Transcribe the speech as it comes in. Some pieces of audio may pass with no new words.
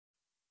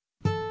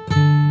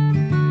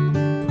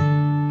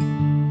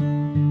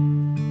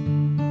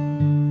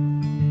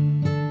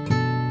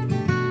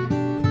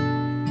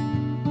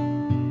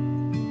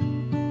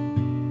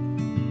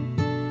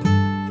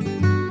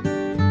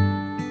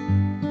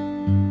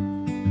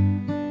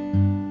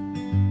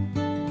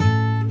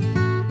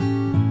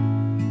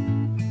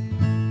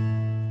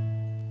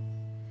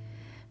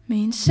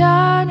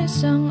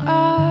Lumanas ang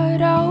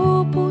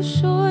araw,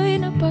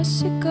 puso'y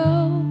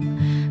napasigaw,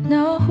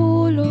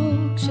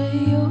 nahulog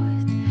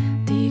sa'yo't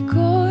di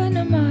ko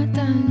na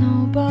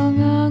matanaw.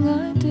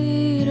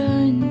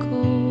 Pangangatiran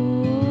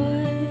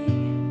ko'y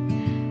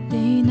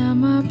di na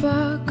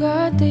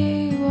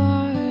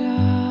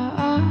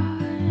mapagkatiwalaan.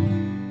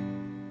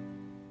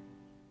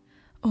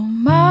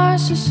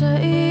 Umasa sa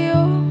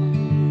iyong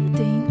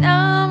di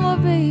na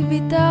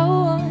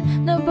mabibitawan,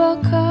 na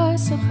baka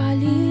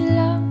sakali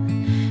lang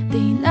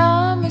di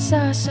na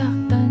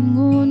masasaktan.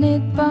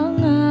 Ngunit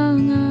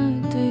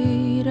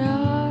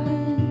pangangatiran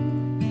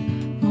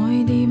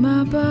mo'y di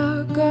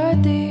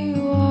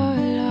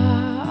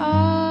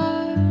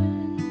mapagkatiwalaan.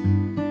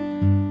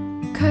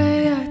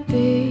 Kaya't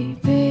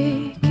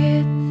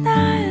pipikit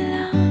na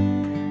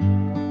lang,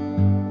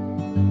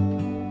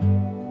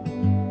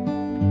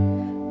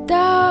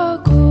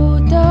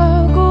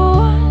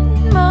 dagu-daguan,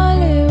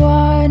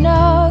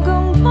 maliwanag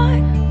ang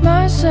buwan.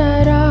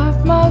 Masarap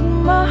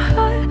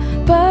magmahal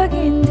pag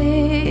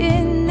hindi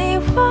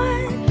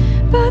iniwan.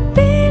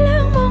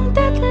 Pagbilang mong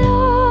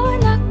tatlo,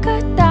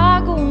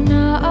 nakatago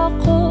na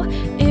ako.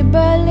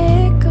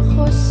 Ibalik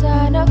ako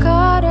sa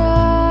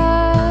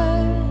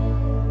nakaraan.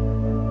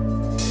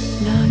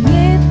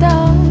 Langit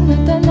ang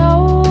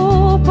natanaw,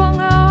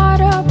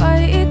 pangarap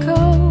ay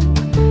ikaw.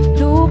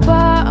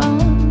 Lupa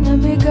ang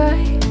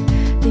nabigay,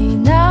 di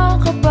na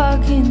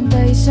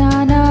kapaghintay.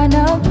 Sana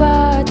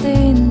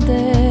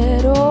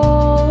nagpatintero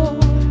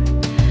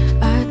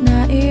at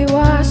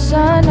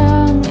naiwasan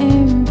ang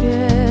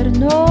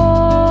impyerno.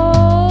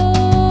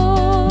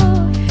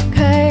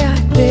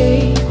 Kaya't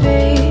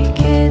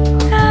pipikit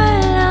na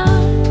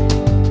lang,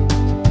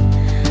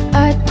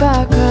 at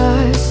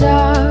baka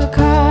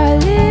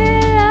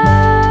sakali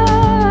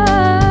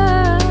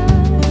lang.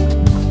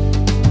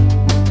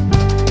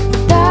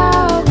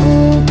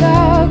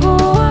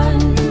 Dagu-daguan,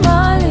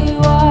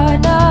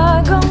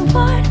 maliwanag ang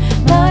buwan.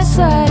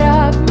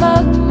 Masarap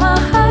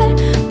magmahal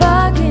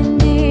pag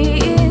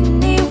hindi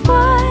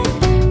iniwan.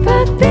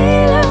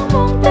 Pagbilang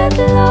mong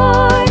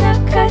tatlo,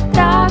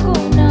 nakatago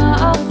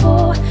na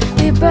ako.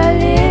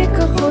 Ibalik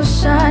ako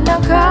sa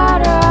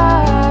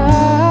nakaraan.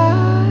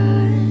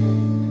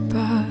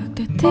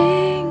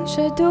 Pagdating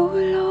sa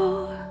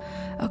dulo,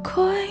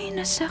 ako'y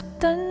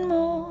nasaktan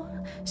mo.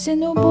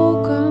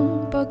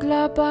 Sinubukang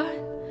paglaban,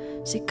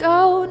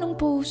 sigaw ng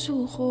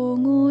puso ko.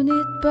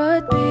 Ngunit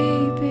ba't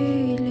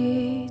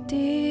pipilitin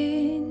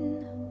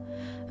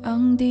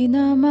ang di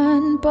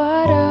naman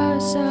para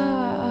sa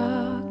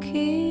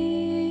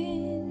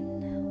akin?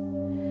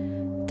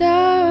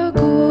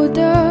 Dagu-daguan,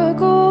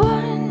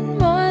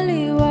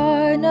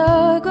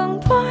 maliwanag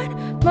ang buwan.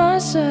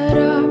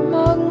 Masarap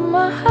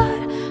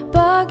magmahal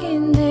pag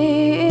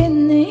hindi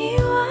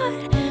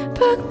iniwan.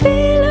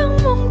 Pagbilang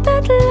mong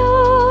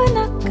tatlo,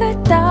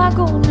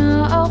 nakatago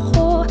na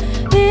ako.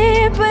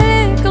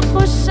 Ibalik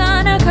ako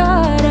sa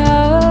nakaraan.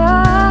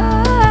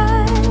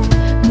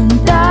 Nung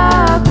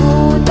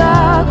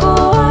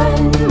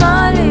dagu-daguan,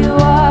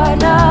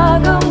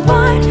 maliwanag ang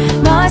buwan.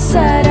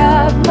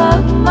 Masarap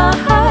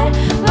magmahal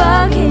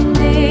pag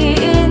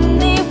hindi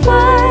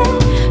iniwan.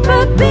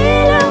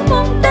 Pagbilang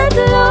mong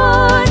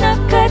tatlo,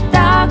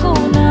 nakatago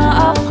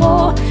na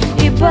ako.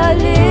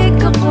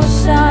 Ibalik ako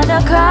sa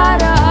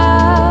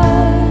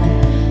nakaraan.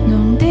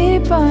 Nung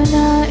di pa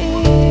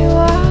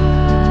naiwan,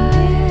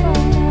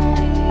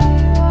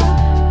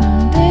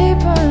 nung di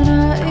pa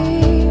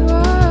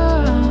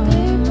naiwan,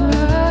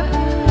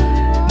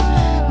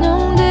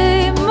 nung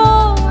di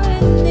mo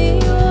iniwan.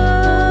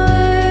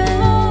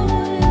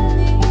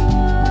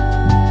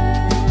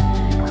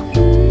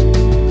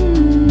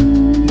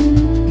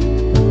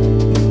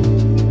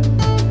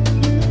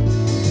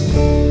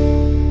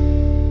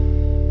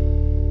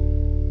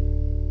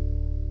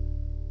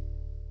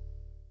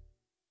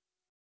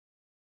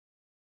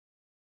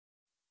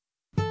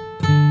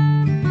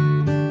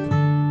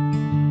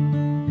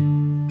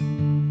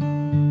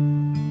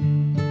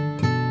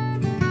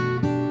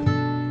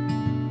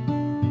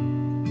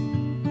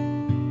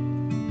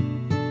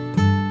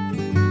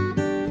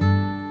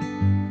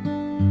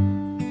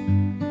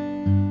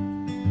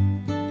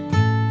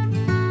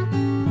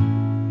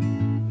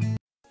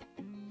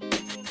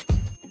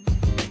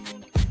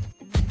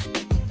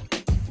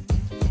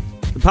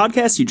 The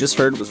podcast you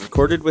just heard was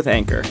recorded with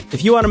Anchor.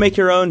 If you want to make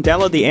your own,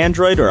 download the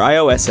Android or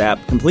iOS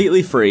app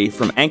completely free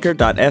from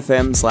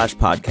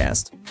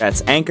anchor.fm/podcast.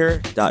 That's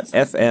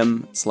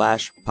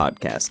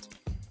anchor.fm/podcast.